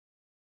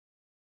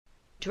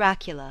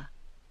Dracula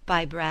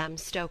by Bram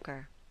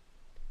Stoker.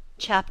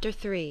 Chapter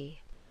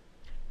 3.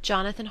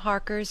 Jonathan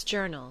Harker's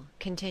Journal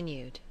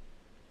continued.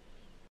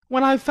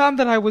 When I found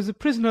that I was a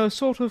prisoner, a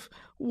sort of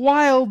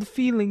wild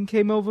feeling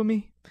came over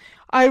me.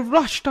 I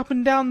rushed up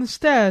and down the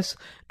stairs,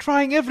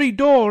 trying every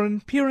door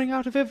and peering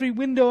out of every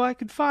window I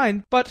could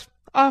find, but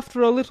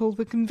after a little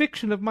the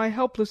conviction of my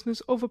helplessness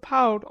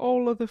overpowered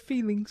all other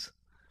feelings.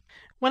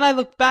 When I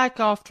look back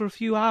after a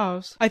few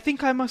hours, I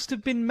think I must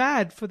have been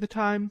mad for the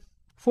time,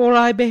 for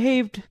I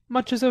behaved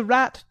much as a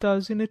rat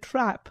does in a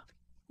trap.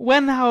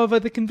 When,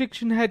 however, the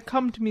conviction had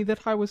come to me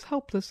that I was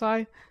helpless,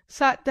 I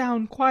sat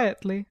down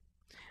quietly,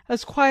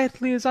 as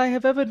quietly as I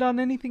have ever done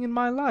anything in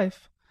my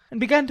life,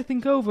 and began to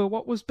think over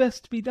what was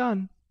best to be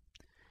done.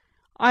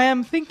 I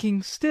am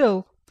thinking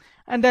still,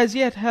 and as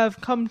yet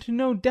have come to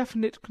no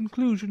definite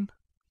conclusion.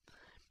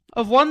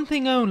 Of one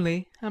thing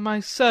only am I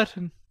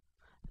certain,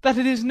 that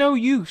it is no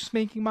use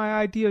making my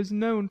ideas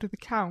known to the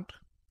Count.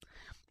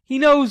 He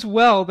knows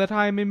well that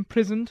I am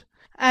imprisoned,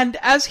 and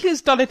as he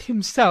has done it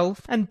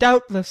himself, and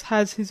doubtless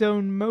has his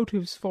own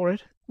motives for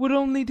it, would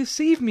only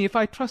deceive me if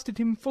I trusted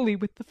him fully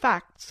with the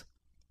facts.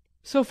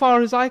 So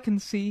far as I can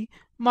see,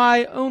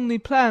 my only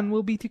plan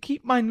will be to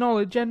keep my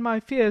knowledge and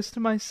my fears to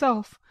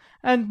myself,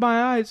 and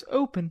my eyes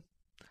open.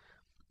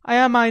 I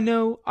am, I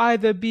know,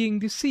 either being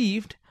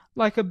deceived,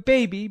 like a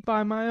baby,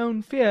 by my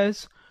own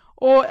fears,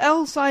 or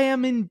else I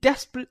am in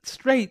desperate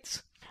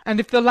straits, and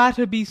if the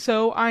latter be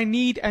so, I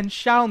need and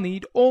shall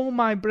need all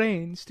my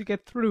brains to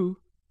get through.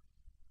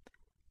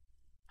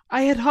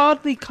 I had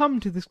hardly come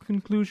to this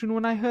conclusion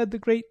when I heard the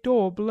great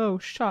door below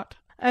shut,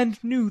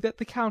 and knew that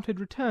the Count had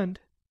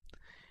returned.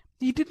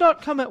 He did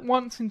not come at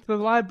once into the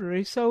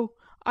library, so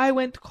I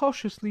went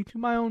cautiously to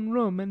my own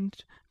room and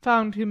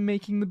found him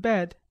making the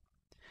bed.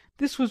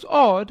 This was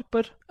odd,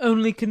 but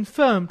only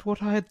confirmed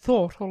what I had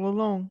thought all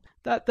along,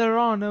 that there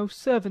are no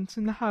servants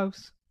in the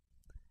house.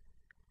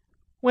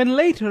 When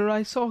later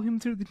I saw him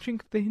through the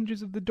chink of the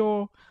hinges of the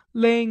door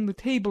laying the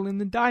table in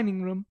the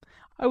dining-room,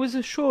 I was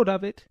assured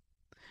of it,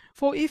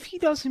 for if he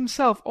does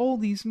himself all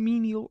these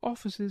menial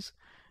offices,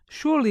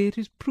 surely it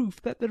is proof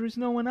that there is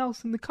no one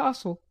else in the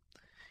castle.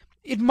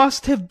 It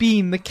must have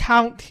been the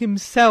Count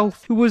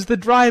himself who was the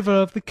driver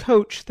of the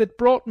coach that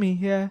brought me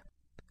here.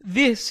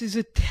 This is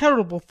a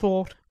terrible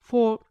thought,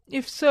 for,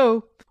 if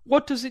so,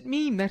 what does it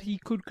mean that he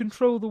could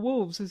control the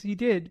wolves as he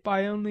did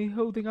by only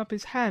holding up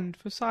his hand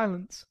for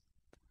silence?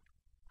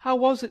 How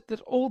was it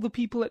that all the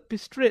people at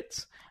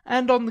Bistritz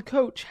and on the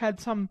coach had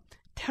some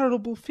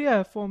terrible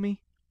fear for me?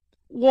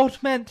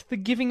 What meant the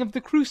giving of the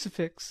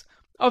crucifix,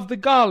 of the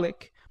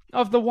garlic,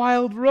 of the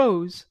wild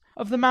rose,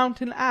 of the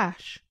mountain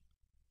ash?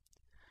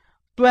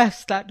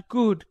 Bless that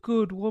good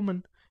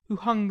woman who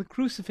hung the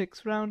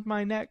crucifix round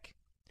my neck,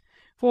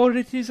 for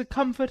it is a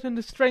comfort and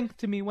a strength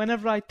to me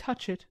whenever I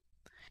touch it.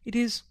 It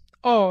is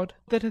odd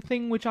that a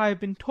thing which I have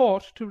been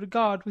taught to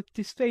regard with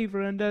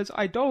disfavour and as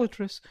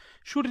idolatrous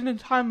should in a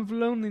time of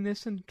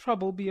loneliness and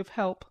trouble be of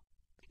help.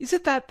 Is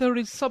it that there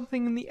is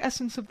something in the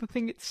essence of the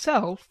thing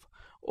itself,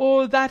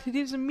 or that it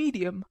is a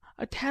medium,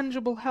 a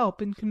tangible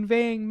help in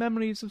conveying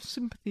memories of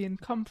sympathy and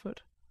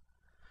comfort?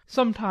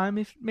 Some time,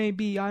 if it may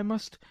be, I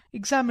must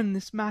examine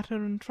this matter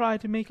and try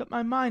to make up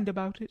my mind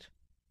about it.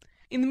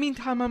 In the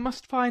meantime I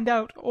must find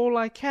out all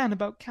I can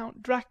about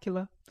Count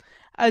Dracula,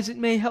 as it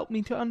may help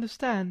me to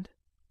understand.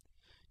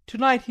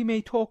 Tonight he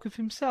may talk of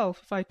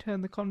himself, if I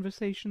turn the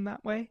conversation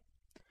that way.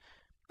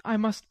 I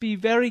must be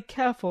very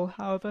careful,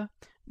 however,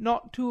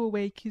 not to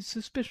awake his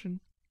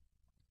suspicion.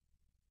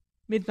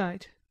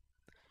 Midnight.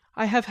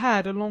 I have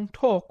had a long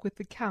talk with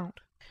the Count.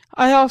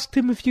 I asked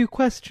him a few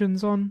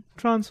questions on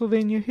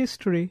Transylvania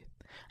history,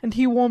 and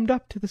he warmed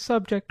up to the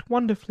subject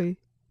wonderfully.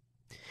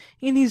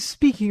 In his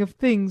speaking of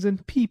things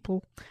and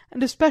people,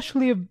 and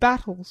especially of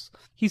battles,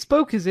 he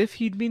spoke as if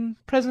he'd been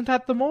present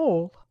at them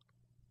all.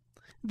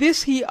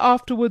 This he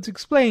afterwards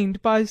explained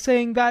by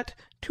saying that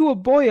to a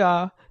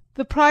boyar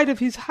the pride of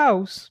his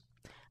house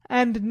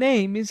and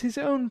name is his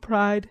own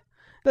pride,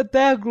 that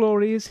their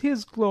glory is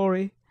his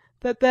glory,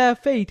 that their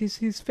fate is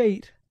his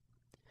fate.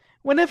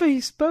 Whenever he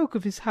spoke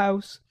of his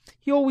house,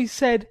 he always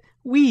said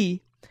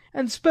we,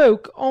 and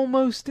spoke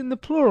almost in the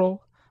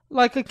plural,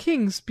 like a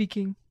king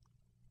speaking.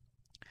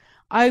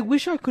 I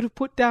wish I could have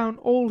put down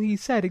all he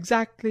said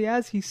exactly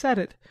as he said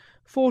it,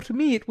 for to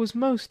me it was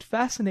most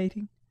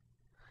fascinating.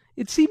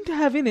 It seemed to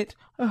have in it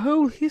a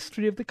whole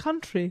history of the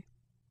country.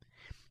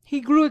 He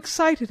grew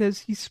excited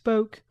as he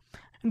spoke,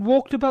 and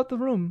walked about the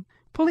room,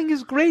 pulling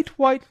his great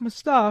white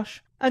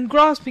moustache, and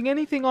grasping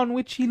anything on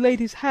which he laid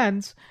his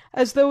hands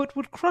as though it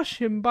would crush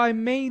him by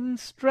main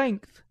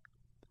strength.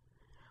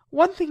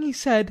 One thing he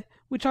said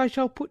which I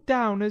shall put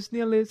down as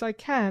nearly as I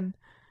can,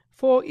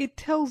 for it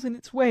tells in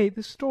its way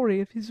the story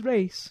of his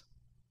race.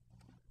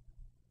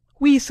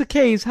 We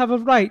Sacques have a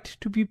right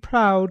to be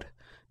proud,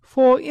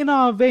 for in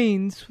our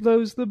veins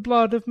flows the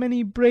blood of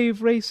many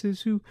brave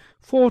races who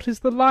fought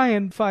as the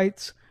lion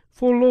fights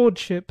for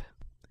lordship.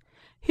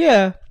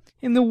 Here,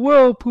 in the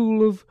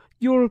whirlpool of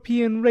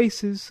European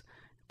races,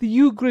 The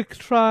Ugric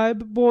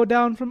tribe bore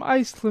down from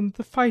Iceland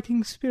the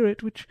fighting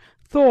spirit which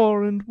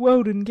Thor and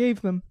Woden gave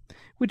them,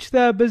 which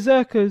their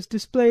berserkers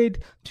displayed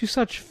to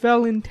such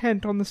fell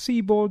intent on the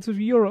seaboards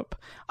of Europe,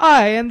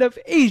 ay, and of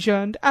Asia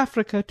and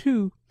Africa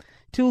too,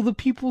 till the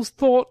peoples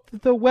thought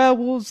that the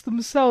werewolves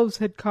themselves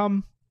had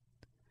come.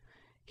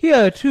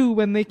 Here, too,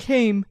 when they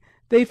came,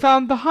 they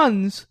found the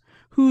Huns,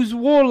 whose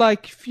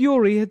warlike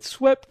fury had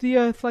swept the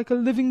earth like a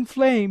living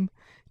flame,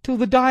 till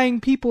the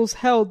dying peoples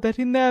held that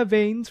in their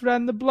veins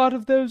ran the blood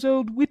of those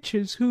old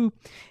witches who,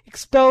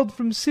 expelled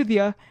from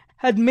Scythia,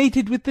 had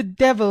mated with the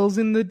devils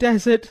in the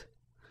desert.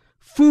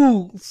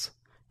 Fools!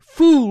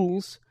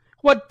 Fools!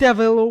 What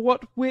devil or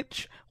what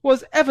witch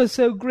was ever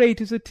so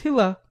great as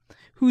Attila,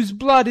 whose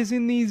blood is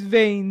in these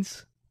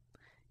veins?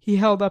 He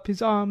held up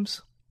his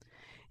arms.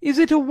 Is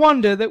it a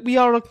wonder that we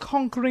are a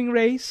conquering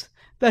race,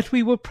 that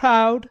we were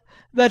proud,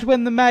 that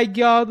when the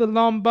Magyar, the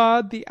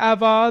Lombard, the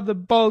Avar, the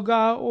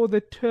Bulgar, or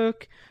the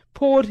Turk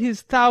poured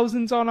his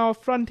thousands on our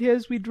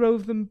frontiers we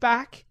drove them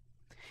back?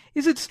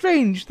 Is it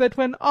strange that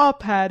when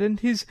Arpad and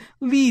his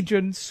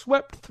legions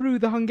swept through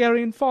the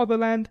Hungarian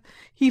fatherland,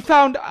 he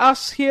found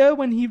us here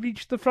when he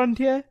reached the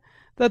frontier,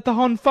 that the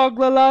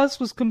Honfoglalas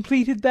was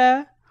completed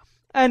there,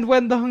 and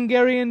when the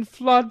Hungarian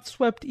flood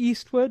swept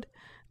eastward,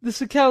 the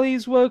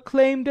Szekelys were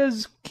claimed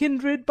as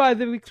kindred by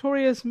the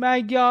victorious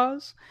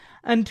Magyars,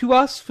 and to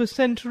us for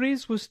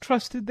centuries was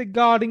trusted the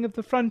guarding of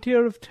the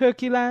frontier of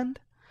Turkeyland?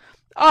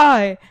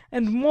 Ay,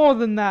 and more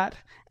than that,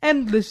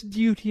 endless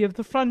duty of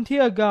the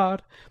frontier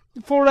guard,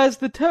 for as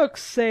the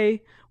Turks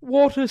say,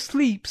 water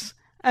sleeps,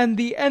 and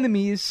the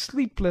enemy is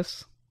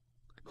sleepless.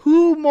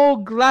 Who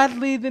more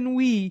gladly than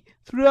we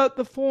throughout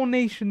the four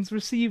nations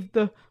received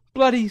the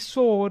bloody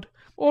sword,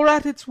 or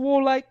at its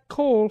warlike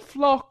call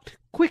flocked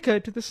quicker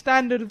to the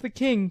standard of the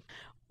king,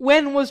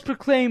 when was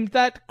proclaimed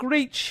that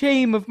great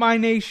shame of my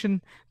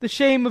nation, the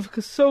shame of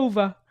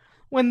Kosovo,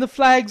 when the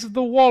flags of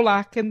the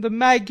Wallach and the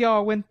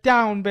Magyar went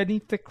down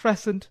beneath the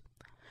crescent?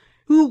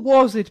 Who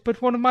was it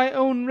but one of my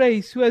own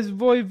race who as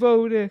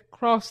voivode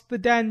crossed the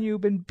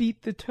Danube and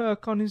beat the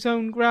Turk on his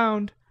own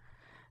ground?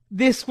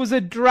 This was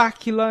a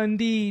Dracula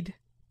indeed.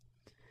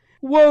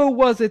 Woe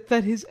was it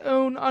that his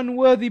own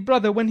unworthy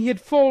brother, when he had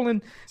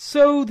fallen,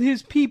 sold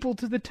his people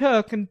to the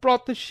Turk and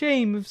brought the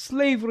shame of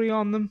slavery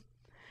on them.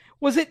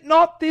 Was it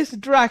not this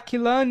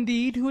Dracula,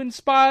 indeed, who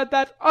inspired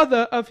that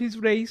other of his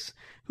race,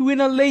 who in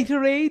a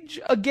later age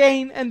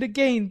again and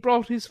again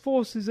brought his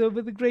forces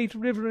over the great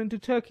river into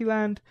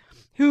Turkeyland,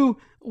 who,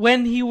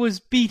 when he was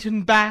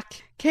beaten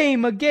back,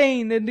 came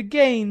again and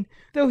again,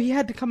 though he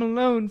had to come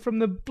alone from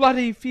the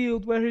bloody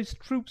field where his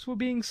troops were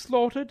being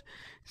slaughtered,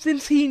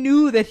 since he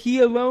knew that he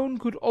alone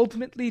could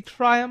ultimately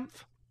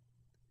triumph?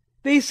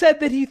 They said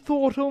that he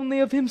thought only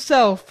of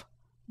himself.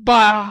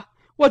 Bah!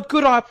 What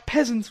good are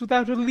peasants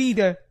without a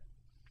leader?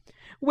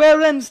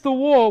 Where ends the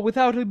war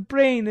without a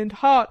brain and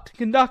heart to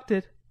conduct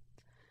it?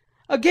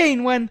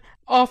 Again, when,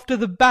 after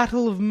the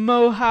battle of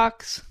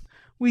Mohacs,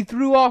 we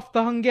threw off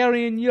the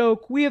Hungarian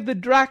yoke, we of the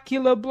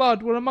Dracula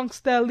blood were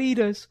amongst their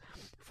leaders,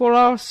 for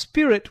our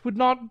spirit would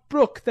not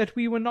brook that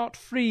we were not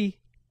free.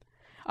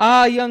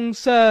 Ah, young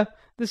sir,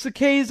 the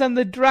Szekelys and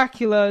the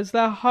Draculas,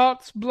 their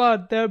heart's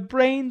blood, their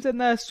brains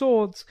and their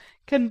swords,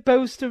 can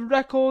boast a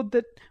record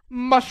that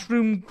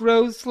mushroom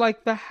growths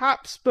like the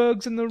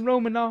Habsburgs and the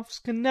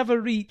Romanovs can never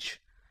reach.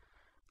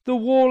 The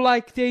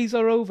warlike days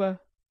are over.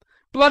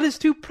 Blood is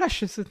too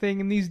precious a thing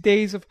in these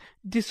days of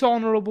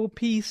dishonourable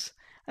peace,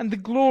 and the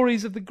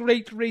glories of the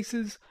great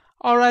races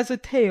are as a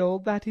tale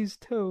that is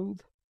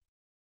told.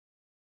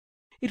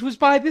 It was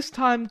by this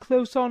time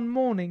close on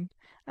morning,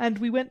 and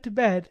we went to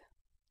bed.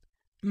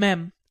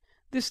 Mem.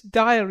 This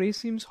diary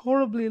seems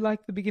horribly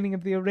like the beginning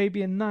of the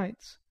Arabian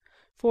Nights,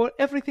 for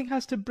everything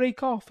has to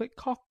break off at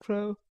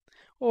cockcrow,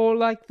 or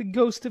like the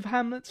ghost of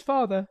Hamlet's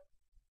father.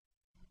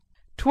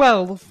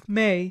 12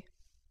 May.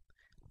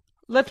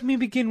 Let me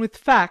begin with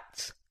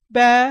facts,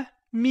 bare,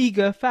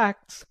 meagre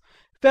facts,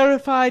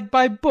 verified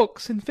by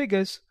books and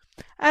figures,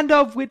 and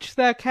of which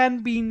there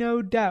can be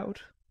no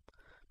doubt.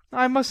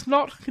 I must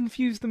not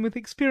confuse them with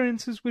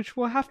experiences which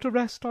will have to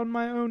rest on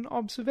my own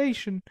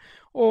observation,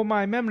 or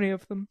my memory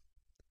of them.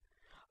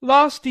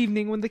 Last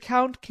evening, when the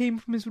Count came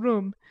from his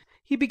room,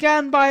 he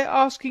began by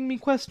asking me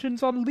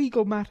questions on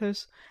legal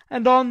matters,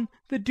 and on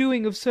the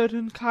doing of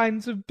certain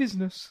kinds of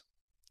business.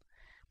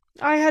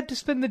 I had to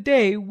spend the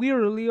day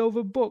wearily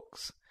over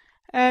books,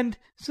 and,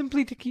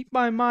 simply to keep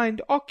my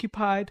mind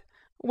occupied,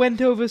 went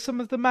over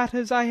some of the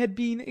matters I had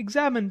been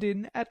examined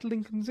in at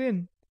Lincoln's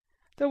Inn.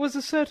 There was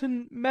a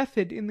certain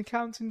method in the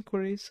Count's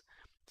inquiries,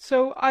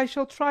 so I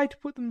shall try to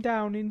put them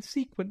down in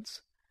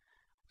sequence.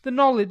 The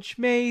knowledge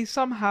may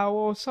somehow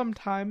or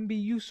sometime be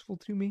useful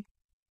to me.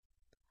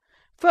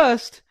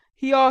 First,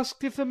 he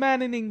asked if a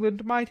man in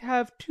England might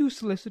have 2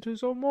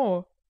 solicitors or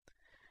more.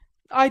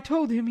 I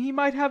told him he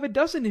might have a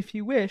dozen if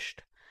he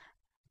wished,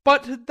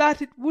 but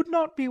that it would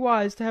not be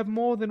wise to have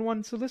more than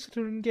one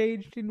solicitor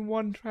engaged in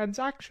one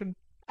transaction,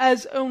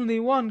 as only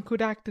one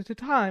could act at a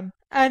time,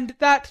 and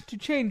that to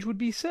change would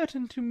be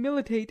certain to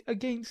militate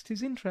against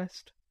his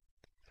interest.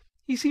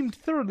 he seemed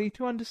thoroughly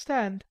to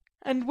understand,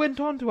 and went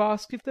on to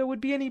ask if there would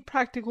be any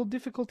practical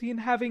difficulty in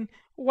having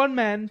one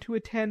man to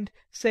attend,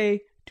 say,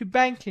 to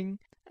banking,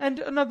 and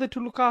another to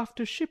look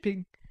after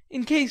shipping,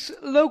 in case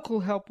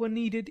local help were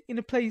needed in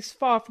a place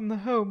far from the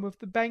home of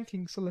the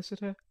banking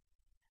solicitor.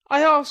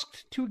 I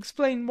asked to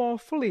explain more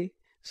fully,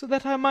 so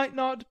that I might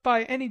not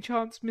by any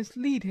chance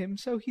mislead him,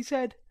 so he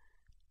said,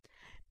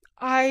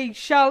 "I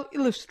shall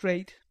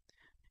illustrate.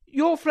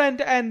 Your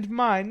friend and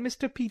mine,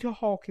 Mr. Peter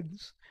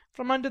Hawkins,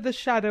 from under the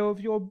shadow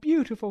of your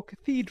beautiful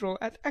cathedral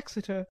at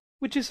Exeter,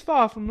 which is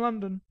far from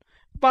London,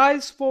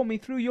 buys for me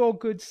through your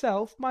good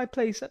self my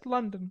place at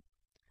London.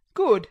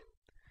 Good.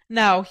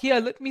 Now here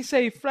let me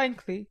say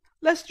frankly,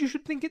 lest you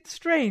should think it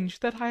strange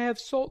that I have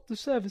sought the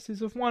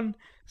services of one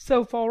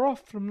so far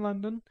off from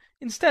London,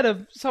 instead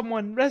of some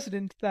one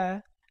resident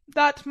there,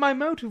 that my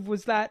motive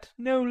was that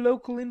no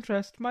local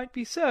interest might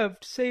be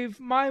served save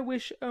my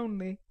wish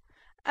only,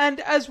 and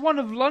as one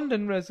of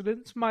London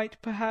residents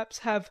might perhaps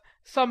have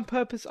some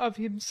purpose of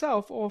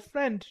himself or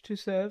friend to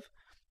serve,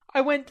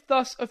 I went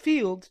thus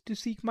afield to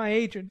seek my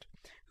agent,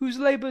 whose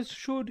labours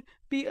should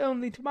be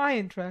only to my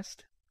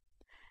interest.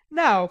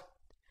 Now,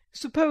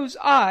 suppose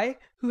I,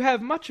 who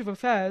have much of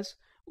affairs,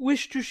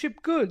 wish to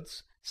ship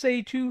goods,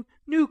 say to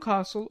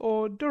Newcastle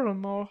or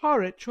Durham or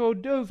Harwich or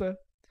Dover,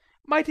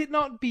 might it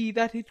not be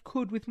that it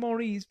could with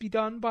more ease be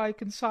done by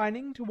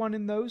consigning to one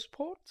in those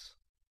ports?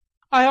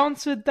 I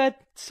answered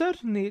that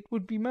certainly it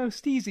would be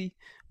most easy,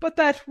 but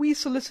that we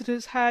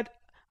solicitors had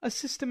a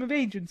system of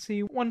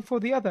agency, one for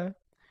the other,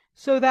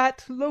 so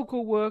that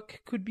local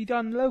work could be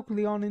done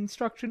locally on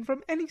instruction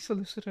from any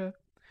solicitor,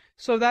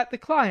 so that the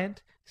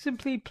client,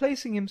 simply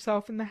placing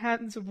himself in the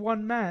hands of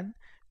one man,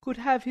 could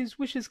have his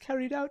wishes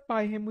carried out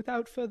by him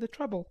without further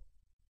trouble.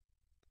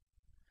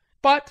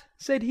 But,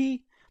 said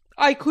he,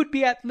 I could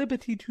be at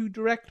liberty to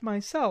direct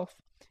myself.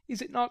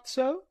 Is it not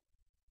so?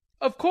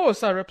 Of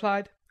course, I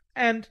replied,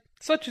 and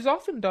such is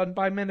often done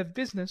by men of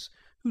business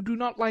who do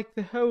not like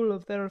the whole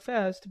of their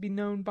affairs to be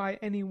known by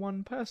any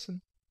one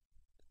person.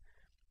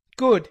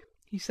 Good,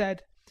 he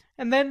said,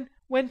 and then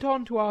went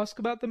on to ask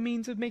about the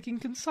means of making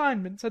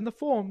consignments and the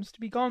forms to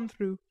be gone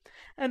through,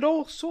 and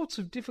all sorts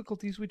of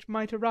difficulties which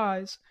might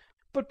arise,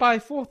 but by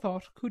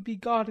forethought could be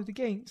guarded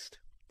against.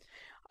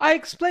 I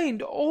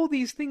explained all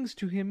these things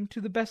to him to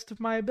the best of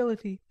my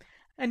ability,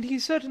 and he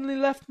certainly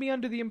left me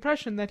under the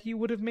impression that he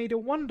would have made a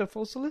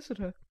wonderful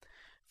solicitor,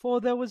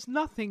 for there was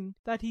nothing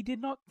that he did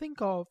not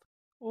think of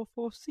or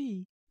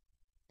foresee.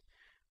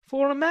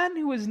 For a man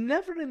who was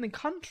never in the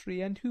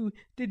country, and who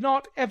did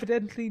not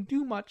evidently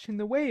do much in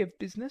the way of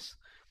business,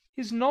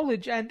 his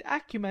knowledge and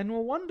acumen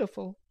were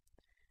wonderful.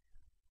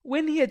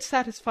 When he had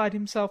satisfied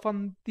himself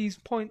on these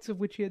points of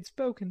which he had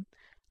spoken,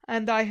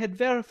 and I had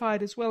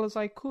verified as well as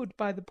I could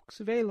by the books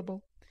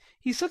available,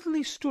 he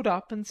suddenly stood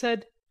up and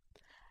said,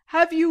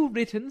 "Have you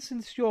written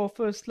since your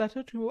first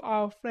letter to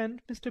our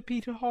friend Mr.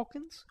 Peter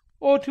Hawkins,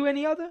 or to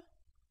any other?"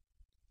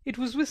 It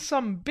was with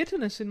some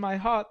bitterness in my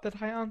heart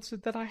that I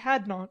answered that I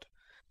had not,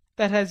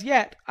 that as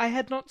yet I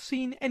had not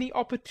seen any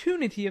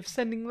opportunity of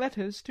sending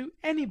letters to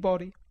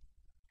anybody.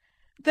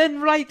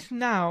 "Then write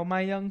now,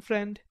 my young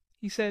friend,"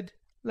 he said,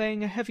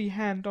 laying a heavy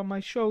hand on my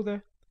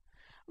shoulder.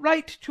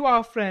 "Write to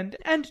our friend,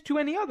 and to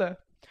any other,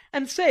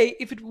 and say,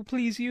 if it will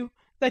please you,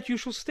 that you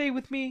shall stay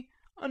with me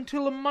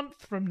until a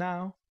month from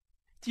now."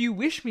 "Do you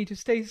wish me to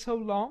stay so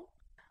long?"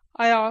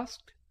 I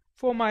asked,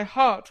 for my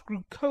heart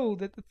grew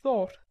cold at the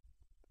thought.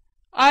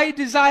 "I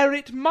desire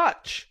it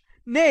much.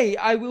 Nay,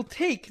 I will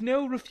take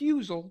no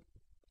refusal.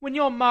 When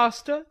your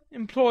master,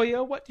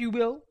 employer, what you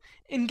will,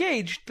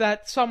 engaged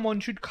that some one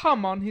should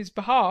come on his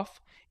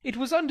behalf, it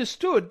was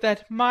understood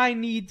that my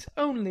needs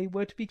only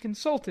were to be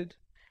consulted.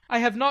 I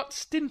have not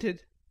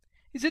stinted.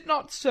 Is it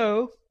not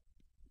so?"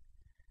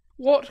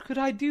 What could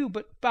I do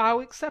but bow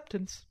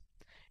acceptance?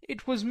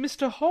 It was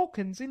Mr.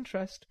 Hawkins's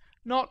interest,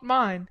 not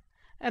mine,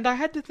 and I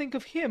had to think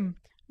of him,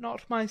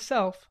 not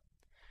myself.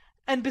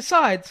 And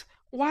besides,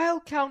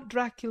 while Count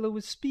Dracula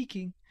was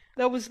speaking,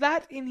 there was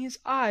that in his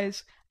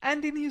eyes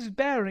and in his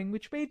bearing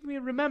which made me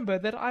remember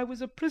that I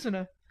was a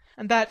prisoner,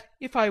 and that,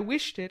 if I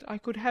wished it, I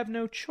could have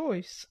no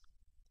choice.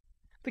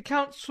 The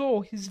Count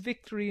saw his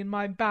victory in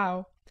my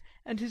bow,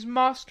 and his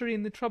mastery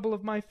in the trouble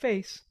of my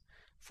face,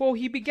 for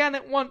he began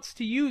at once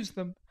to use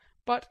them,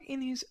 but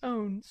in his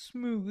own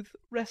smooth,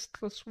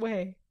 restless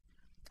way.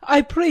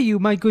 "I pray you,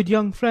 my good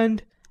young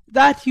friend,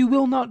 that you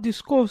will not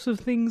discourse of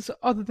things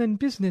other than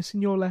business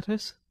in your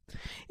letters.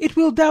 It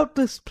will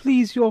doubtless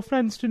please your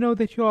friends to know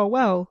that you are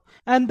well,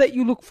 and that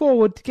you look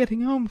forward to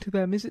getting home to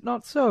them, is it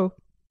not so?"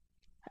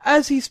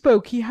 As he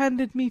spoke he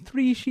handed me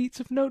 3 sheets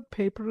of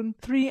note-paper and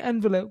 3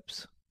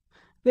 envelopes.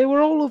 They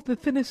were all of the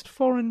thinnest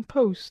foreign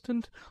post,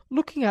 and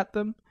looking at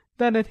them,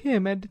 then at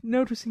him, and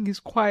noticing his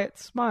quiet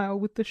smile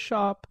with the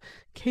sharp,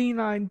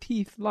 canine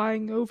teeth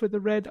lying over the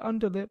red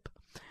underlip,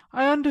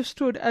 I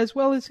understood as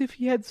well as if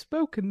he had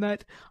spoken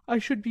that I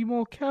should be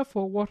more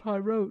careful what I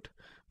wrote,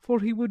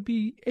 for he would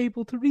be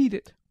able to read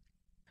it.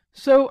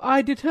 So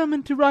I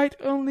determined to write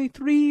only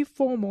 3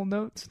 formal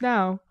notes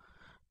now,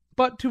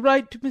 but to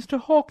write to Mr.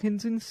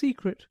 Hawkins in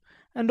secret,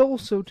 and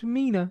also to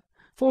Mina,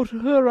 for to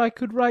her I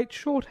could write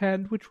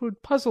shorthand which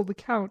would puzzle the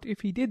Count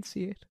if he did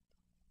see it.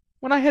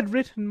 When I had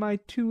written my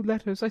 2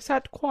 letters I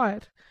sat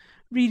quiet,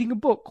 reading a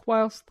book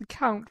whilst the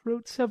Count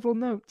wrote several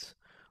notes,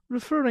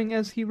 referring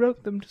as he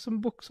wrote them to some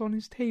books on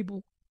his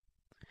table.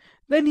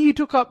 Then he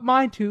took up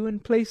my 2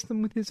 and placed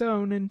them with his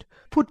own and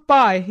put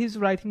by his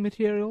writing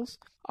materials,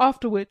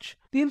 after which,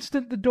 the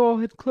instant the door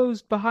had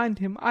closed behind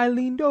him, I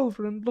leaned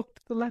over and looked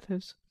at the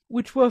letters,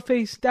 which were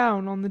face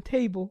down on the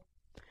table.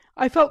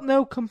 I felt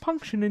no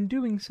compunction in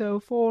doing so,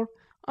 for,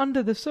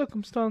 under the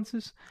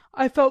circumstances,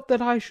 I felt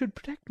that I should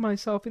protect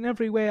myself in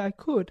every way I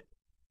could.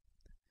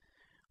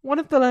 One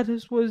of the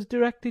letters was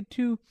directed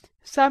to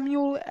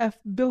Samuel F.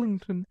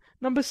 Billington,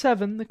 No.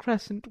 7, The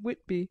Crescent,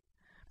 Whitby,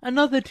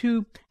 another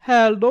to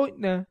Herr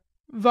Leutner,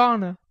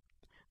 Varna,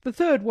 the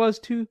third was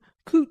to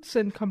Coutts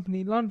and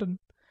Company, London,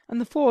 and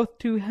the fourth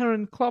to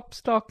Herren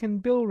Klopstock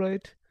and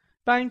Billroth,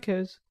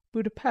 bankers,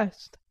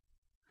 Budapest.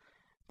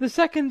 The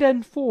second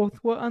and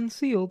fourth were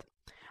unsealed.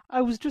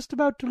 I was just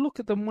about to look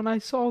at them when I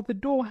saw the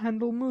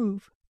door-handle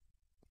move.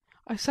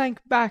 I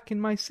sank back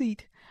in my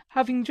seat,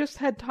 having just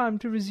had time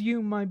to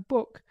resume my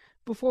book,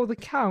 before the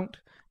Count,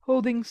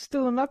 holding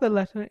still another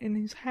letter in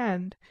his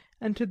hand,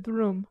 entered the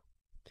room.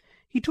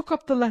 He took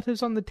up the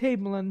letters on the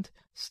table and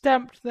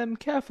stamped them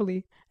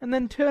carefully, and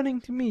then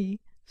turning to me,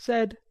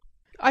 said,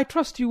 "I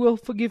trust you will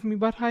forgive me,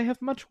 but I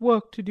have much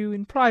work to do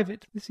in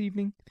private this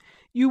evening.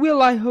 You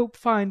will, I hope,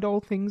 find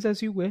all things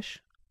as you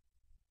wish."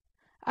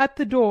 At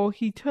the door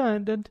he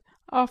turned and,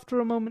 after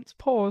a moment's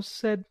pause,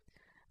 said,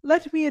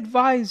 "Let me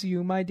advise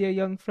you, my dear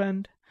young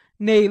friend,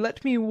 nay,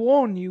 let me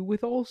warn you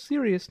with all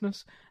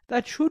seriousness,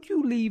 that should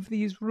you leave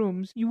these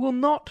rooms you will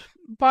not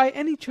by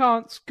any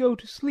chance go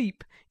to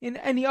sleep in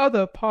any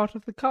other part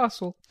of the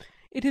castle.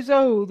 It is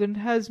old and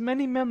has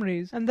many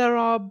memories, and there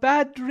are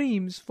bad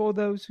dreams for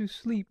those who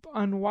sleep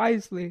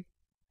unwisely.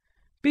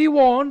 Be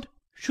warned,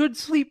 should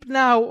sleep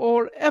now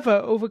or ever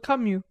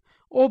overcome you,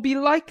 or be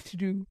like to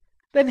do,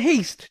 then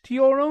haste to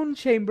your own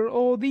chamber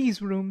or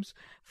these rooms,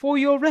 for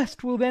your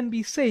rest will then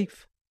be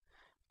safe.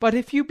 But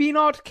if you be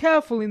not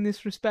careful in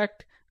this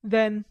respect,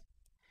 then—"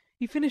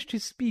 He finished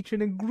his speech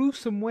in a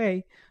gruesome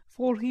way,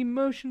 for he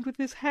motioned with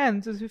his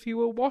hands as if he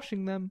were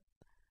washing them.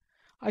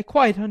 I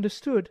quite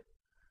understood.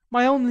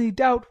 My only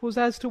doubt was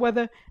as to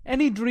whether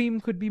any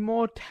dream could be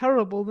more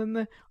terrible than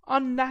the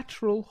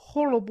unnatural,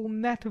 horrible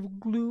net of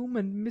gloom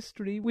and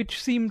mystery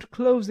which seemed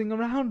closing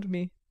around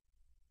me.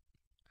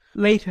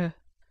 Later.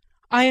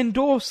 I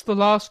endorse the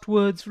last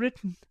words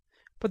written,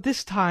 but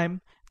this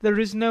time there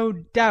is no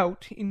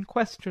doubt in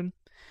question.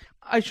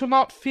 I shall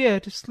not fear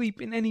to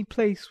sleep in any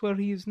place where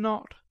he is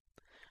not.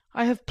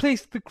 I have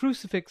placed the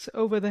crucifix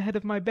over the head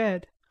of my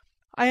bed.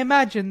 I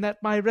imagine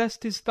that my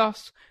rest is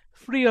thus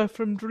freer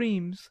from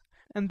dreams,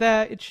 and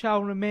there it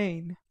shall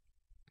remain.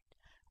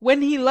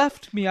 When he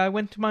left me I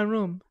went to my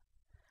room.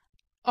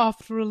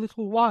 After a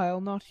little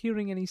while, not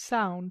hearing any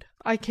sound,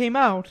 I came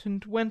out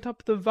and went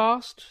up the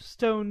vast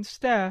stone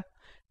stair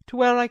to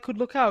where I could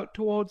look out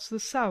towards the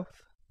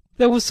south.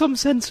 There was some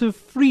sense of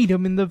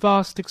freedom in the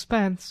vast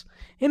expanse,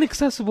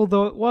 inaccessible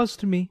though it was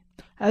to me,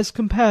 as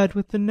compared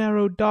with the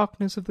narrow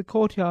darkness of the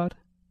courtyard.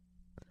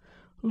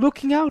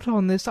 Looking out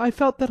on this, I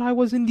felt that I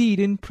was indeed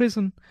in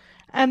prison,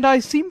 and I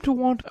seemed to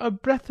want a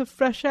breath of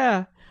fresh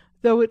air,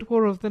 though it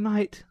were of the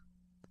night.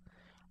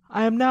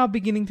 I am now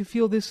beginning to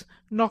feel this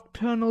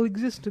nocturnal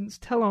existence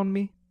tell on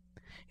me.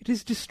 It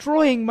is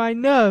destroying my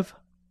nerve.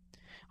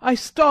 I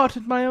start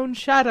at my own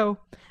shadow,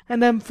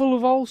 and am full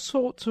of all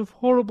sorts of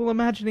horrible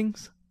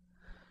imaginings.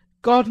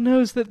 God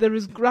knows that there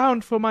is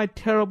ground for my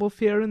terrible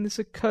fear in this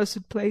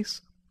accursed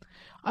place.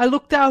 I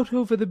looked out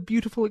over the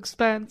beautiful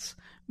expanse,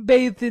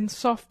 bathed in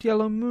soft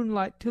yellow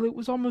moonlight, till it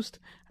was almost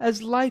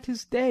as light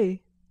as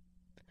day.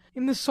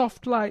 In the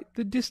soft light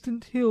the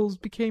distant hills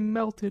became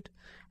melted,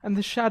 and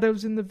the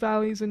shadows in the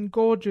valleys and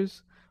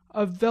gorges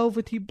of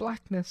velvety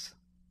blackness.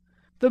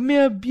 The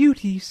mere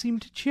beauty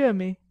seemed to cheer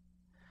me.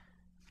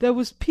 There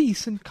was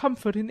peace and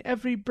comfort in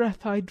every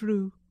breath I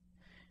drew.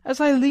 As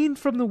I leaned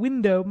from the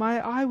window my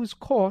eye was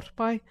caught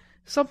by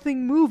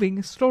something moving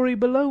a story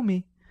below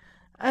me,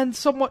 and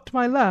somewhat to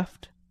my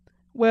left,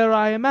 where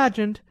I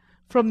imagined,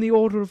 from the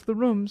order of the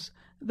rooms,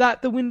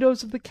 that the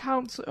windows of the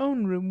Count's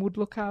own room would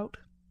look out.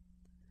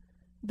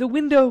 The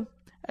window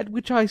at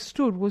which I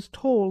stood was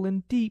tall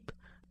and deep,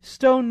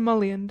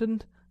 stone-mullioned,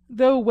 and,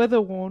 though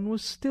weather-worn,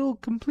 was still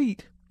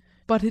complete,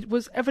 but it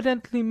was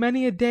evidently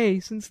many a day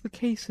since the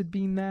case had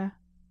been there.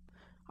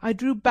 I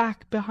drew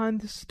back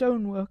behind the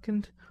stonework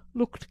and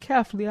looked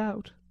carefully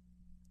out.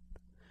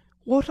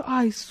 What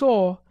I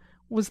saw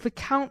was the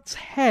Count's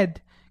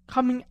head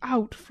coming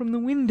out from the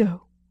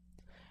window.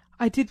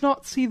 I did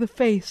not see the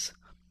face,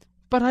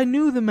 but I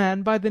knew the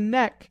man by the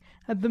neck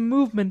and the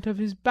movement of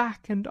his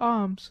back and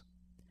arms.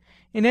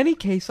 In any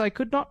case I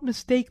could not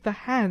mistake the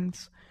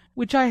hands,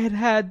 which I had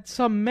had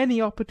some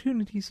many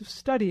opportunities of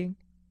studying.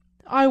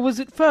 I was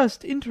at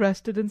first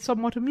interested and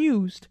somewhat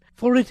amused,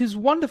 for it is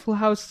wonderful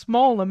how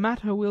small a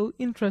matter will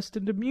interest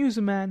and amuse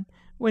a man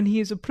when he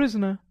is a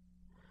prisoner.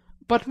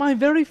 but my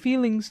very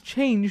feelings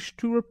changed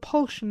to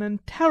repulsion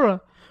and terror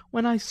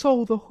when I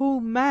saw the whole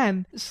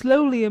man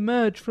slowly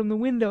emerge from the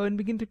window and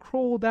begin to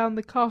crawl down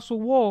the castle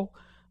wall,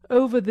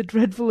 over the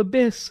dreadful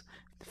abyss,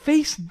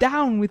 face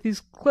down with his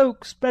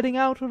cloak spreading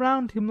out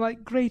around him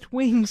like great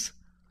wings.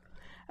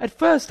 At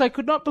first I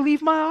could not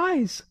believe my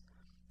eyes.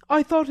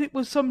 I thought it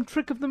was some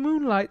trick of the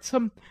moonlight,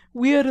 some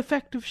weird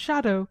effect of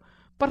shadow,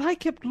 but I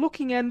kept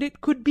looking and it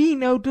could be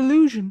no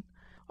delusion.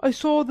 I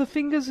saw the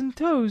fingers and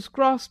toes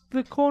grasp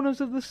the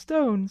corners of the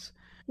stones,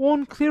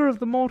 worn clear of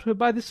the mortar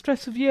by the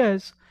stress of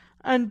years,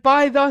 and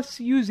by thus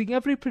using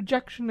every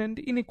projection and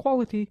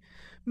inequality,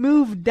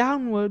 move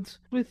downwards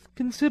with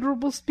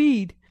considerable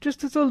speed,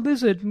 just as a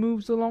lizard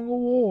moves along a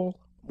wall.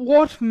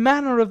 What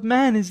manner of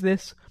man is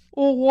this,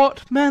 or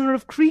what manner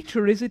of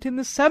creature is it in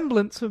the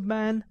semblance of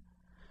man?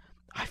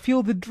 I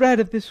feel the dread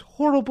of this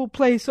horrible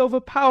place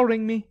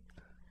overpowering me.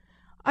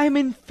 I am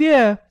in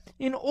fear,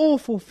 in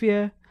awful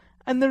fear,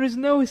 and there is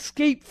no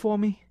escape for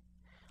me.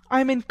 I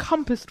am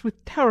encompassed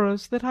with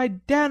terrors that I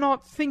dare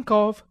not think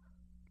of.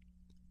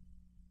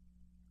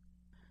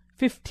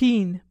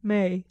 15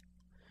 May.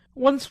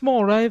 Once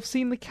more I have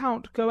seen the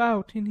Count go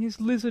out in his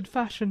lizard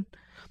fashion.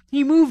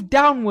 He moved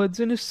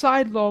downwards in a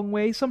sidelong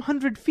way some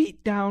 100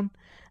 feet down,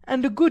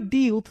 and a good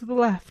deal to the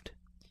left.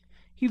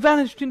 He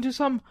vanished into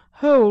some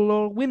hole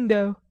or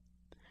window.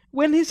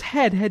 When his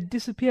head had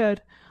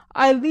disappeared,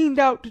 I leaned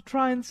out to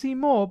try and see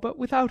more, but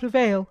without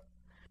avail.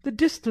 The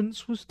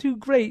distance was too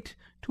great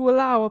to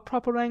allow a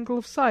proper angle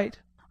of sight.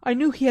 I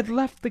knew he had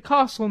left the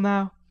castle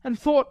now, and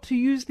thought to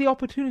use the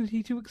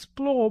opportunity to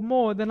explore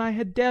more than I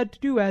had dared to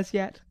do as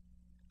yet.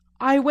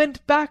 I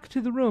went back to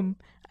the room,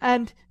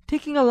 and,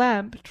 taking a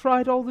lamp,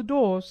 tried all the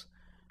doors.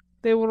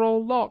 They were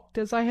all locked,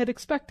 as I had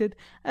expected,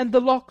 and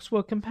the locks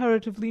were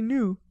comparatively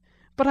new.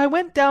 But I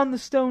went down the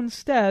stone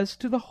stairs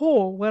to the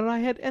hall where I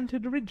had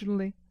entered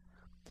originally.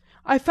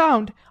 I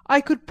found I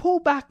could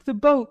pull back the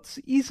bolts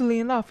easily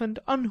enough and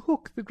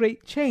unhook the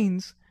great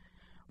chains,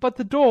 but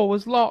the door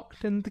was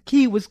locked and the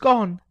key was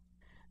gone.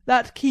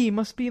 That key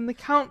must be in the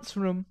Count's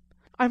room.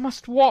 I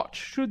must watch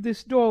should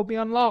this door be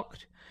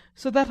unlocked,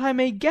 so that I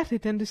may get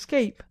it and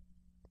escape.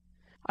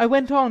 I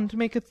went on to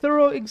make a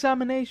thorough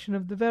examination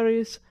of the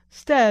various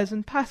stairs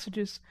and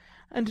passages,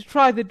 and to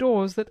try the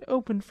doors that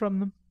opened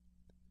from them.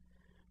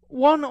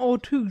 One or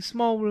two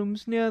small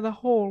rooms near the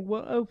hall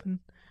were open,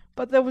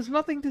 but there was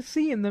nothing to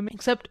see in them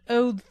except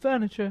old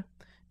furniture,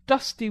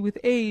 dusty with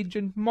age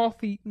and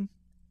moth-eaten.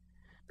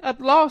 At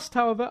last,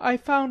 however, I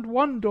found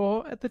one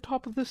door at the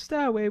top of the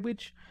stairway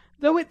which,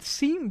 though it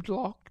seemed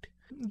locked,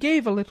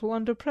 gave a little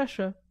under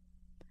pressure.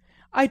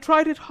 I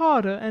tried it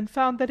harder and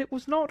found that it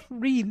was not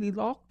really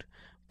locked,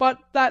 but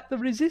that the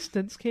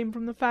resistance came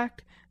from the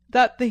fact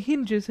that the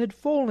hinges had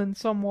fallen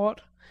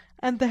somewhat,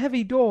 and the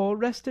heavy door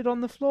rested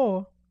on the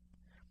floor.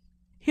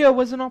 Here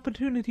was an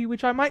opportunity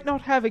which I might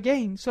not have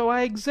again, so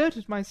I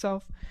exerted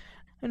myself,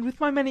 and with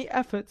my many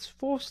efforts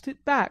forced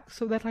it back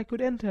so that I could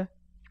enter.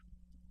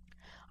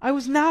 I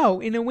was now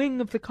in a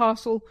wing of the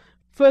castle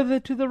further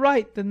to the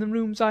right than the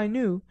rooms I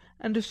knew,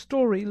 and a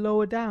story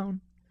lower down.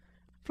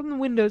 From the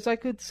windows I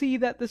could see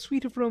that the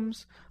suite of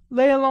rooms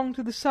lay along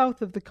to the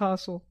south of the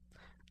castle,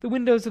 the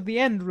windows of the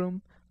end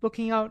room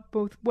looking out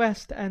both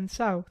west and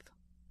south.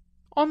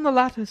 On the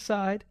latter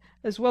side,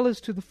 as well as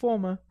to the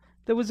former,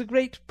 there was a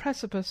great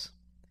precipice.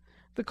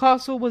 The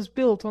castle was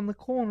built on the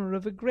corner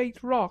of a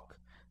great rock,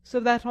 so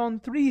that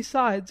on 3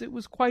 sides it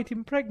was quite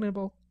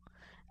impregnable,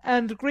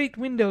 and great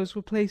windows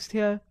were placed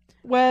here,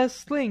 where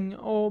sling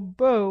or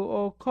bow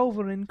or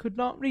culverin could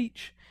not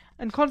reach,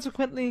 and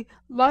consequently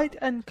light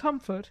and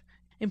comfort,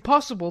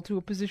 impossible to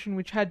a position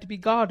which had to be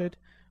guarded,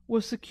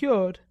 were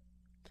secured.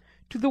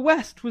 To the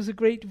west was a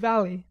great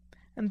valley,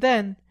 and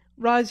then,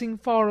 rising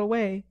far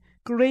away,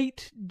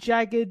 great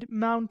jagged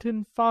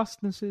mountain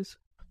fastnesses,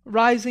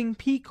 rising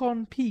peak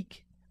on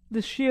peak,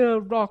 the sheer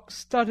rock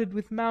studded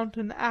with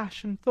mountain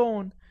ash and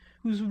thorn,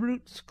 whose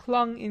roots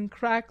clung in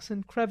cracks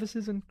and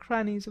crevices and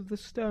crannies of the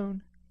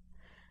stone.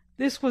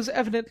 This was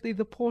evidently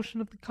the portion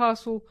of the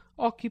castle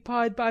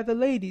occupied by the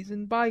ladies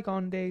in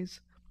bygone days,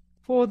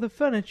 for the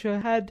furniture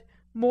had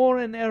more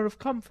an air of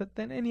comfort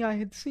than any I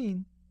had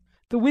seen.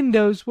 The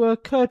windows were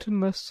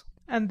curtainless,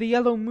 and the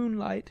yellow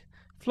moonlight,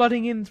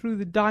 flooding in through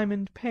the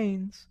diamond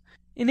panes,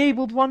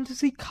 enabled one to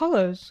see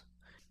colours,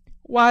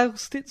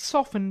 whilst it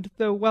softened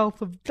the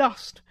wealth of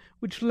dust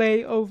which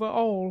lay over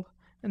all,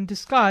 and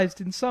disguised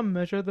in some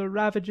measure the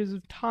ravages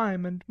of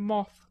time and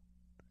moth.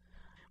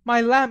 My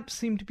lamp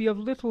seemed to be of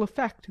little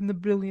effect in the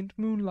brilliant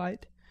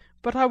moonlight,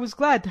 but I was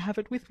glad to have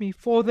it with me,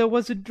 for there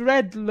was a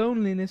dread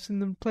loneliness in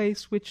the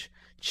place which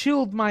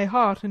chilled my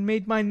heart and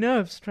made my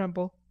nerves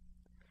tremble.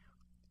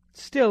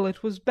 Still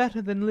it was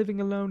better than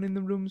living alone in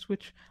the rooms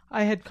which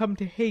I had come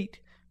to hate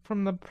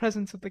from the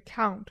presence of the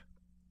Count,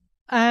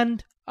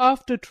 and,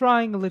 after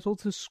trying a little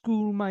to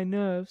school my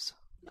nerves,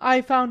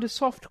 I found a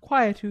soft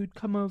quietude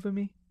come over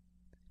me.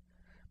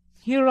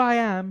 Here I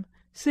am,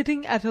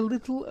 sitting at a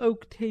little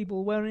oak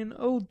table where in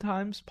old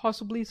times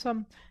possibly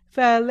some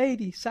fair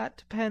lady sat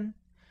to pen,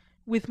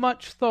 with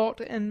much thought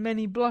and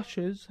many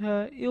blushes,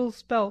 her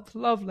ill-spelt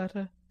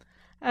love-letter,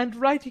 and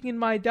writing in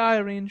my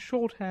diary in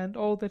shorthand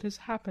all that has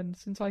happened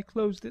since I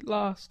closed it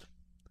last.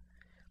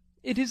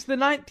 It is the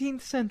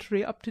 19th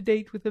century up to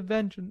date with a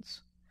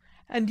vengeance,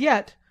 and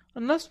yet,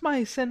 unless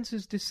my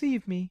senses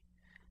deceive me,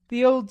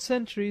 the old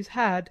centuries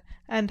had,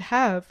 and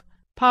have,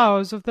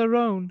 powers of their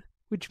own,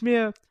 which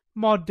mere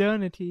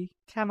modernity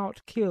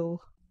cannot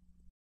kill.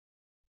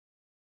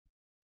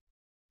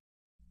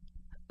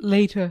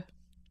 Later,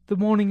 the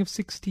morning of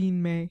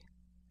 16 May.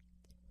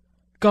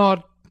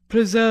 God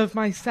preserve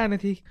my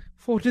sanity,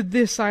 for to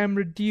this I am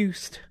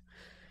reduced.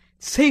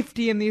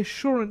 Safety and the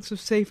assurance of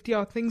safety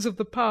are things of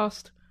the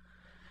past.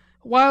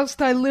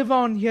 Whilst I live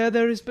on here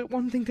there is but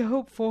one thing to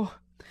hope for,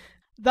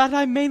 that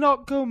I may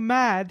not go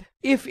mad,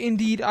 if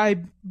indeed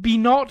I be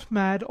not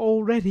mad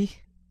already.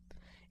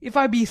 If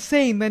I be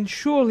sane, then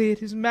surely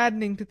it is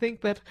maddening to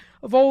think that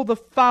of all the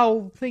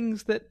foul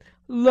things that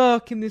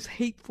lurk in this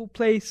hateful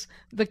place,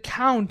 the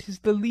Count is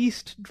the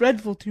least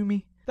dreadful to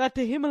me, that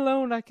to him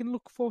alone I can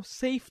look for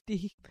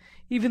safety,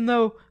 even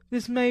though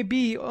this may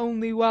be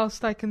only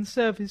whilst I can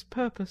serve his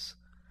purpose.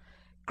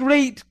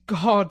 Great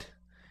God!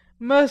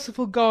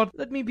 Merciful God,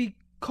 let me be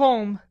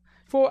calm,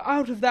 for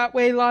out of that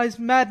way lies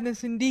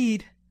madness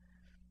indeed.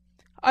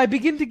 I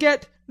begin to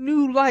get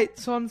new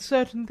lights on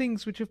certain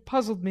things which have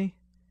puzzled me.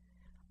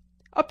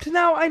 Up to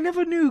now I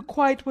never knew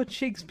quite what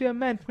Shakespeare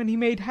meant when he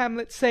made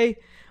Hamlet say,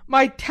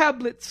 "My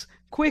tablets,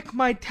 quick,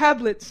 my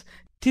tablets,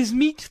 'tis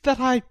meet that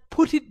I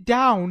put it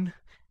down,"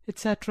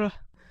 etc.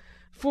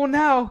 For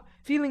now,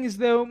 feeling as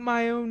though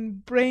my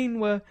own brain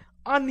were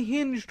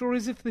unhinged, or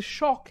as if the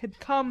shock had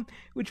come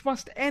which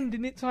must end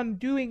in its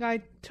undoing,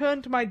 I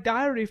turn to my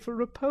diary for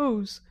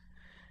repose.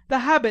 The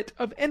habit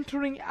of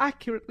entering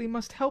accurately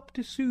must help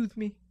to soothe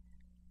me.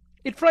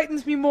 It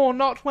frightens me more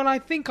not when I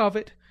think of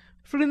it,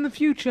 for in the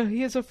future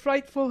he has a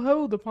frightful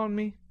hold upon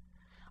me.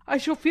 I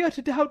shall fear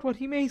to doubt what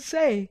he may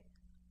say.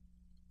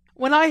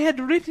 When I had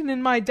written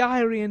in my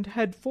diary and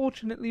had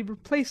fortunately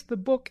replaced the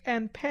book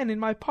and pen in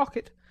my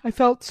pocket, I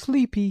felt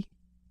sleepy.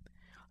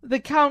 The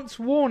Count's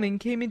warning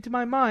came into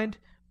my mind,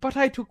 but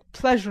I took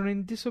pleasure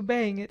in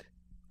disobeying it.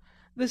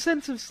 The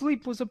sense of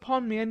sleep was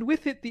upon me, and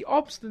with it the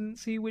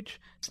obstinacy which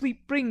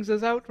sleep brings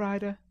as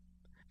outrider.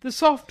 The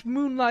soft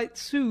moonlight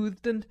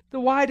soothed, and the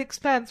wide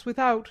expanse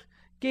without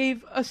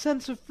gave a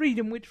sense of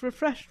freedom which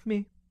refreshed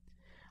me.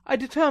 I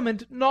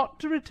determined not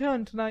to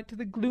return tonight to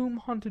the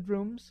gloom-haunted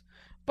rooms,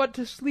 but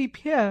to sleep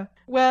here,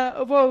 where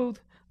of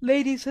old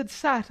ladies had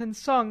sat and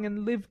sung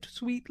and lived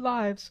sweet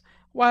lives,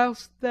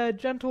 whilst their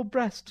gentle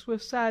breasts were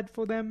sad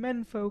for their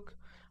menfolk,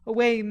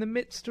 away in the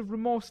midst of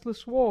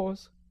remorseless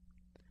wars.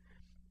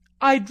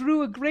 I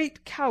drew a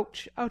great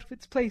couch out of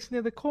its place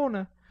near the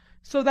corner,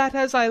 so that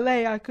as I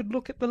lay I could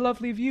look at the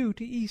lovely view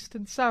to east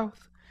and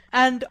south,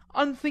 and,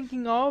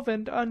 unthinking of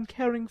and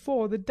uncaring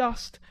for the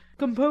dust,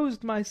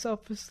 composed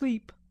myself for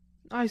sleep.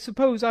 I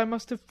suppose I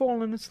must have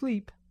fallen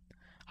asleep.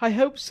 I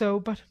hope so,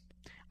 but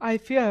I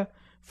fear,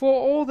 for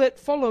all that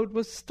followed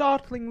was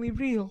startlingly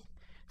real,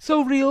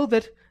 so real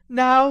that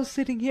now,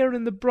 sitting here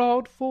in the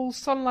broad, full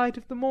sunlight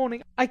of the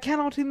morning, I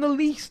cannot in the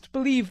least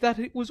believe that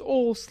it was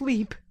all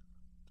sleep.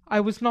 I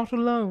was not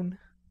alone.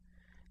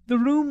 The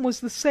room was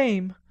the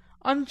same,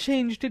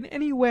 unchanged in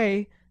any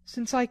way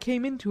since I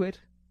came into it.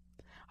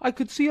 I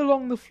could see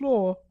along the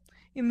floor,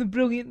 in the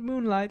brilliant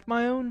moonlight,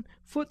 my own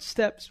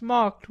footsteps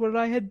marked where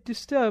I had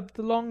disturbed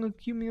the long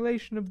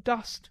accumulation of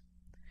dust.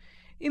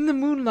 In the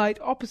moonlight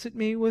opposite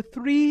me were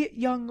 3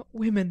 young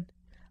women,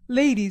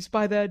 ladies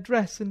by their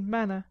dress and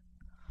manner.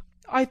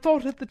 I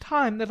thought at the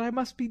time that I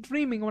must be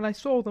dreaming when I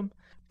saw them.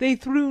 They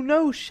threw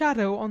no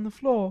shadow on the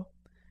floor.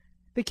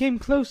 They came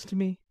close to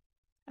me,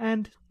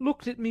 and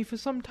looked at me for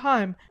some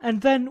time,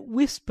 and then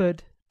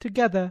whispered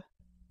together.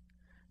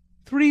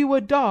 3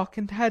 were dark,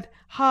 and had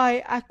high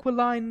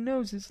aquiline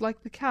noses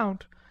like the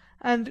Count,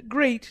 and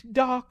great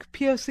dark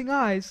piercing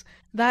eyes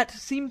that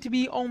seemed to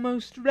be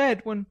almost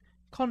red when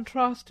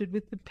contrasted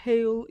with the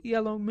pale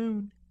yellow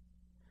moon.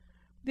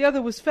 The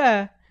other was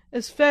fair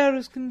as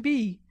can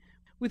be,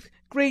 with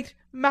great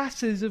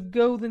masses of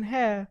golden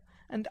hair,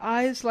 and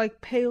eyes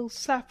like pale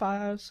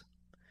sapphires.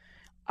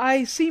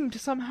 I seemed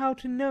somehow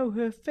to know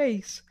her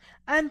face,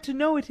 and to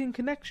know it in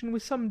connection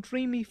with some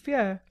dreamy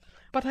fear,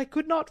 but I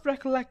could not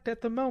recollect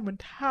at the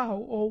moment how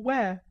or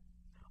where.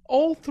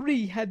 All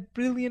 3 had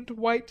brilliant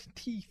white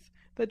teeth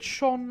that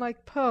shone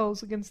like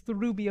pearls against the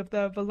ruby of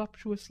their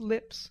voluptuous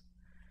lips.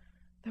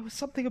 There was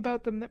something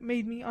about them that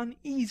made me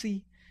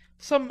uneasy,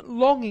 some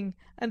longing,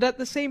 and at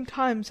the same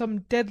time some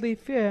deadly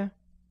fear.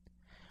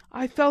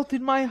 I felt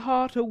in my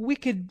heart a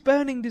wicked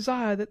burning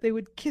desire that they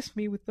would kiss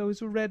me with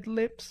those red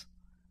lips.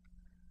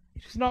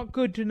 It is not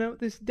good to note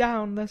this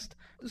down, lest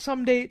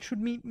some day it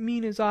should meet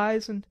Mina's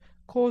eyes and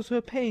cause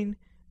her pain,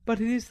 but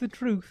it is the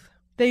truth.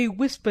 They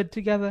whispered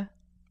together,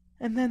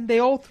 and then they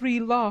all 3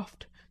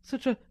 laughed,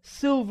 such a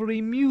silvery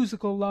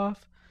musical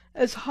laugh,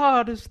 as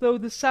hard as though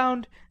the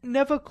sound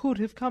never could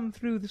have come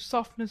through the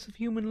softness of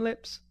human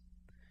lips.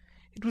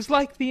 It was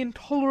like the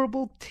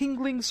intolerable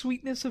tingling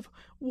sweetness of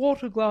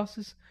water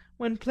glasses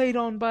when played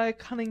on by a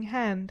cunning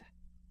hand.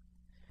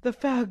 The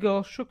fair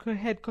girl shook her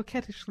head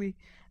coquettishly,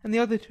 and the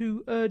other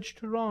two urged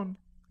her on.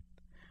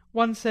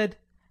 One said,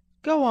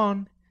 "Go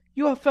on,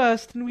 you are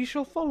first and we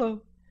shall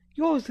follow.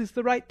 Yours is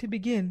the right to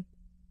begin."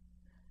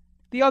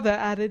 The other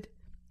added,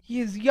 "He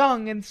is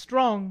young and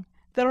strong,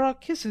 there are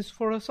kisses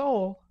for us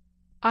all."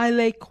 I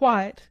lay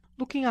quiet,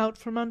 looking out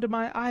from under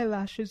my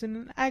eyelashes in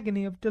an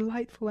agony of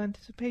delightful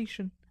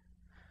anticipation.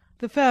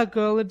 The fair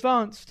girl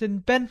advanced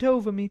and bent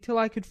over me till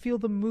I could feel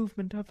the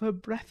movement of her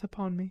breath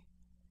upon me.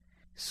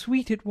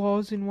 Sweet it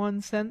was in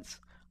one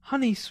sense,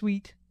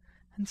 honey-sweet,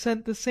 and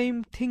sent the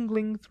same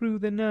tingling through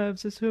the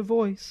nerves as her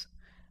voice,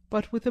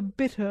 but with a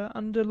bitter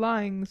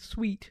underlying the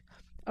sweet,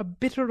 a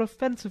bitter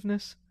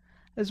offensiveness,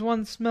 as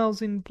one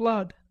smells in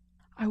blood.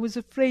 I was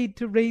afraid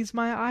to raise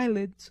my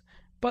eyelids,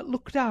 but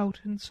looked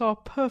out and saw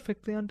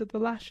perfectly under the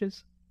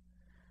lashes.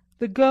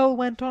 The girl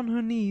went on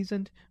her knees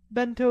and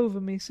bent over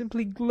me,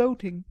 simply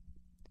gloating.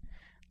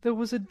 There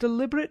was a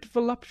deliberate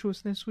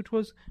voluptuousness which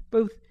was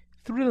both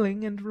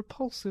thrilling and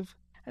repulsive,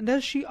 and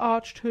as she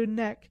arched her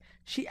neck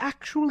she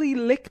actually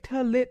licked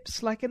her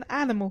lips like an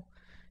animal,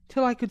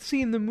 till I could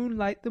see in the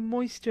moonlight the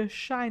moisture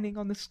shining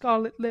on the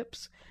scarlet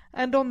lips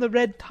and on the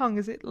red tongue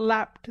as it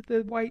lapped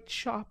the white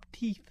sharp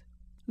teeth.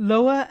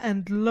 Lower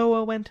and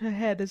lower went her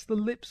head as the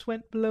lips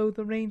went below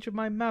the range of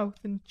my mouth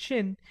and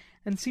chin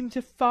and seemed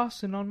to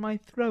fasten on my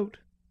throat.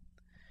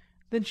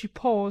 Then she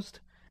paused,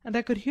 and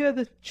I could hear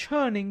the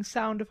churning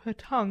sound of her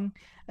tongue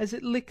as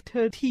it licked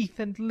her teeth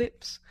and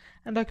lips,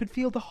 and I could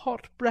feel the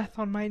hot breath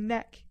on my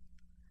neck.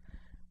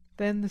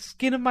 Then the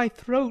skin of my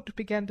throat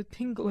began to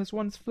tingle as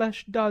one's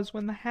flesh does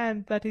when the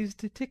hand that is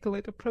to tickle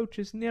it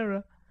approaches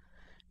nearer,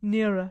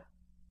 nearer.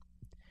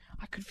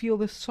 I could feel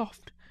the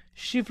soft,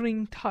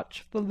 shivering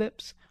touch of the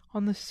lips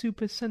on the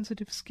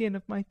super-sensitive skin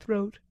of my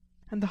throat,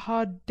 and the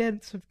hard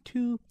dents of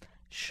two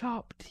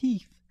sharp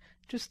teeth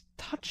just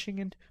touching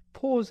and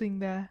pausing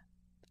there.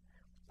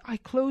 I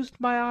closed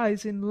my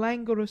eyes in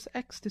languorous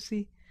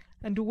ecstasy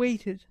and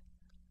waited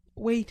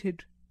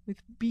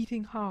with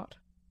beating heart.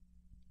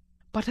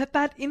 But at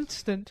that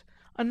instant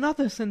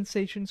another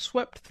sensation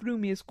swept through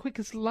me as quick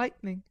as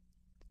lightning.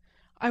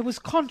 I was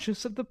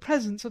conscious of the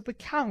presence of the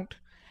Count,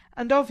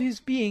 and of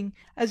his being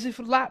as if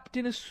lapped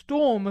in a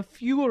storm of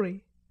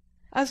fury.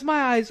 As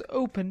my eyes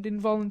opened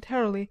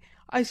involuntarily,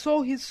 I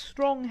saw his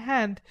strong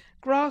hand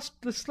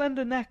grasp the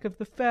slender neck of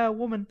the fair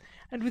woman,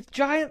 and with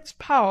giant's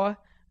power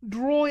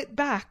draw it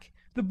back,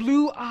 the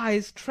blue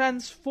eyes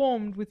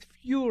transformed with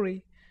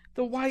fury,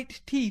 the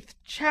white teeth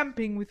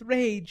champing with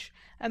rage,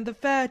 and the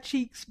fair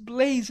cheeks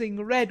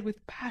blazing red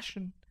with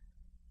passion.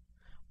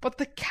 But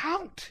the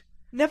Count!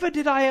 Never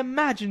did I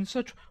imagine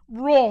such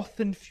wrath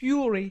and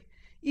fury,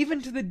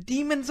 even to the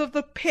demons of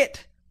the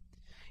pit.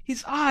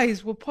 His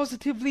eyes were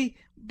positively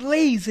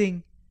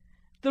blazing.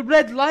 The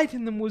red light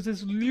in them was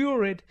as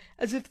lurid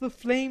as if the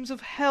flames of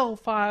hell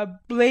fire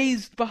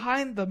blazed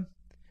behind them.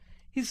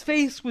 His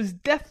face was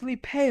deathly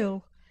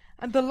pale,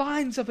 and the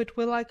lines of it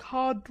were like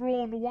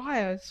hard-drawn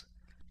wires.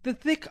 The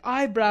thick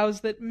eyebrows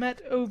that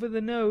met over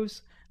the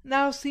nose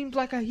now seemed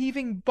like a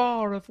heaving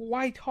bar of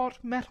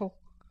white-hot metal.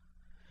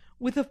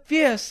 With a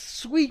fierce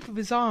sweep of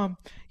his arm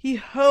he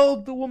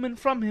hurled the woman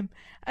from him,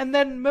 and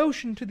then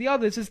motioned to the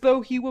others as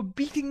though he were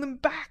beating them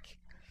back.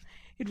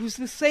 It was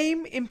the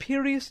same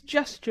imperious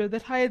gesture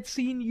that I had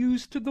seen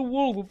used to the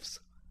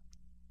wolves.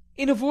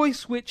 In a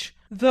voice which,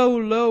 though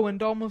low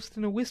and almost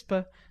in a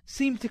whisper,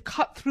 seemed to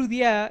cut through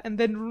the air and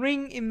then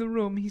ring in the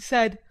room, he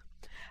said,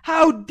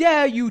 "How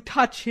dare you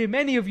touch him,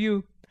 any of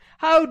you?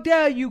 How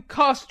dare you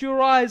cast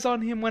your eyes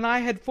on him when I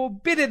had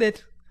forbidden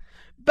it?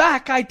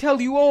 Back, I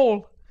tell you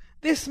all!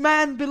 This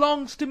man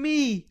belongs to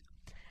me.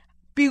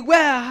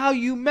 Beware how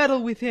you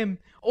meddle with him,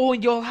 or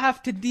you'll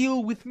have to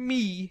deal with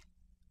me."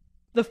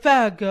 The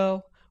fair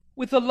girl,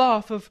 with a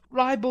laugh of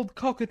ribald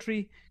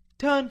coquetry,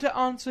 turned to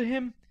answer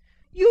him,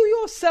 "You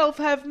yourself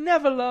have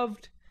never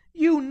loved.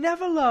 You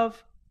never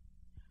love."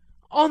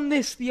 On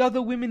this the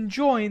other women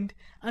joined,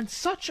 and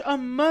such a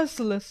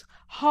merciless,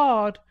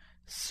 hard,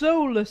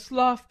 soulless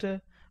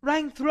laughter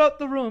rang throughout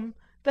the room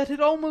that it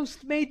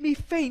almost made me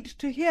faint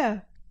to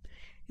hear.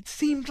 It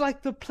seemed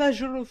like the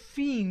pleasure of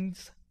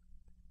fiends.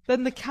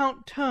 Then the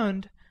Count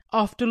turned,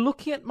 after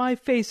looking at my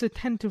face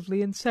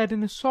attentively, and said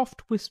in a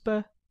soft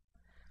whisper,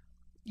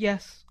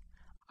 "Yes,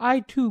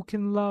 I too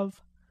can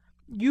love.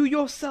 You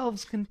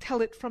yourselves can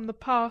tell it from the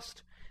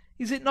past.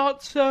 Is it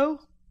not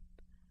so?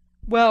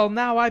 Well,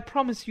 now I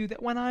promise you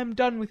that when I am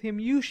done with him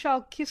you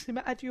shall kiss him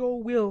at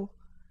your will.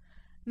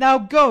 Now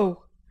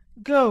go,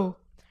 go,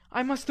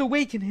 I must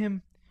awaken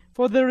him,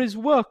 for there is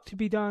work to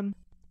be done."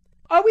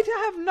 "Are we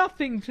to have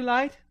nothing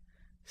to-night?"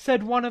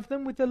 said one of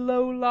them with a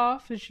low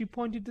laugh as she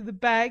pointed to the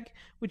bag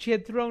which he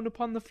had thrown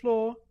upon the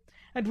floor,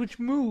 and which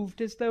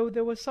moved as though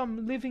there were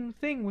some living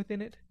thing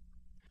within it.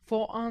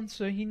 For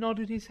answer he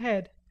nodded his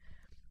head.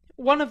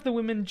 One of the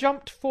women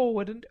jumped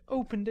forward and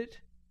opened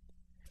it.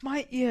 If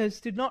my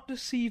ears did not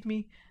deceive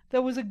me,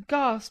 there was a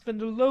gasp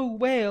and a low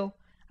wail,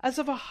 as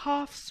of a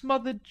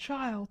half-smothered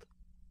child.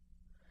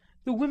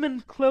 The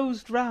women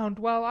closed round,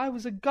 while I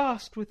was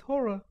aghast with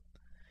horror.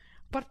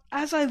 But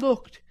as I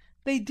looked,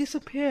 they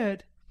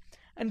disappeared,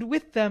 and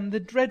with them the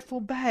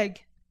dreadful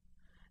bag.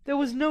 There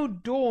was no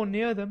door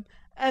near them,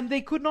 and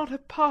they could not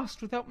have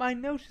passed without my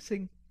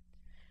noticing.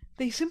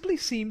 They simply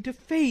seemed to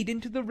fade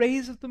into the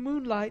rays of the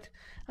moonlight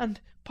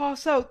and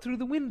pass out through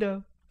the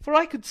window, for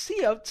I could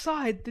see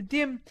outside the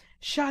dim,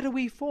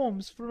 shadowy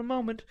forms for a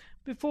moment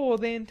before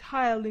they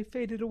entirely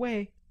faded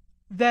away.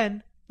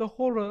 Then the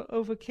horror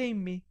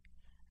overcame me,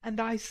 and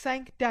I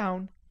sank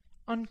down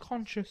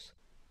unconscious.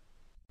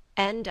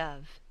 End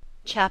of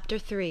Chapter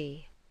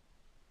 3